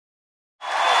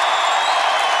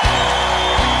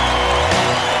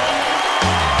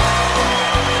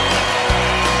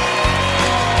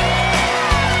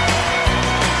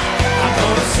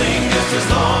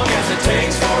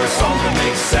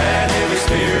sad, heavy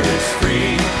spirits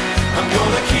free. I'm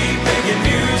gonna keep making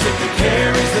music that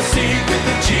carries the secret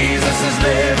that Jesus is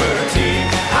liberty.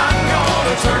 I'm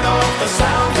gonna turn off the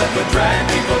sounds that would drag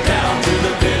people down to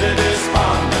the pit of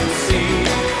despondency.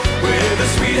 With a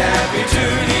sweet happy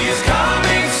tune, he is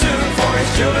coming soon for his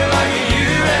children like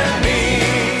you and me.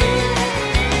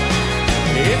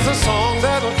 It's a song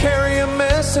that'll carry a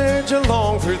message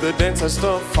along through the densest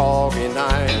of foggy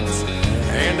nights.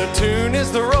 And a tune is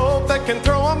the rope that can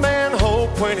throw a man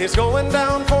hope when he's going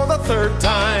down for the third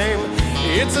time.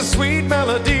 It's a sweet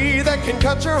melody that can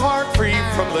cut your heart free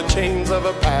from the chains of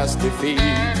a past defeat.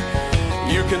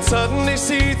 You can suddenly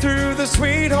see through the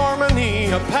sweet harmony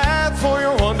a path for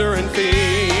your wandering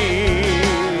feet.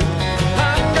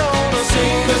 I'm gonna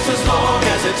sing just as long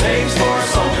as it takes for a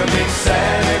song to make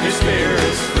sad every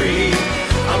spirit's free.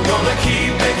 I'm gonna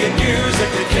keep making music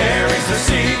that carries the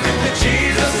secret that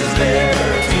Jesus is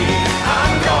liberty.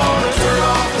 I'm gonna turn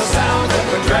off the sound that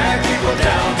would drag people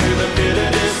down to the pit of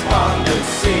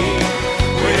despondency.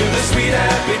 With a sweet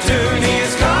happy tune, he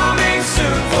is coming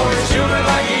soon for his children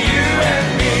like you and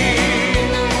me.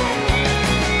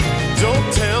 Don't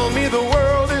tell me the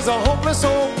world is a hopeless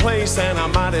old place and I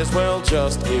might as well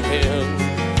just give in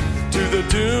to the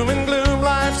doom and gloom.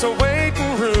 Life's a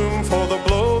waiting room for the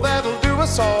blow that'll do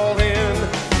us all in.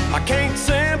 I can't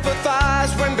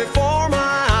sympathize when before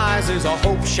my eyes is a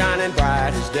hope shining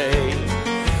bright as day.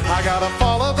 I gotta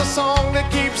follow the song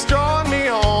that keeps drawing me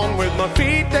on, with my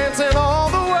feet dancing all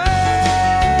the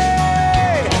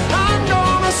way. I'm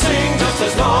gonna sing just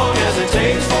as long as it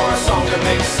takes for a song to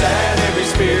make sad every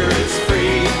spirit's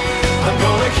free. I'm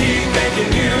gonna keep making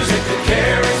music that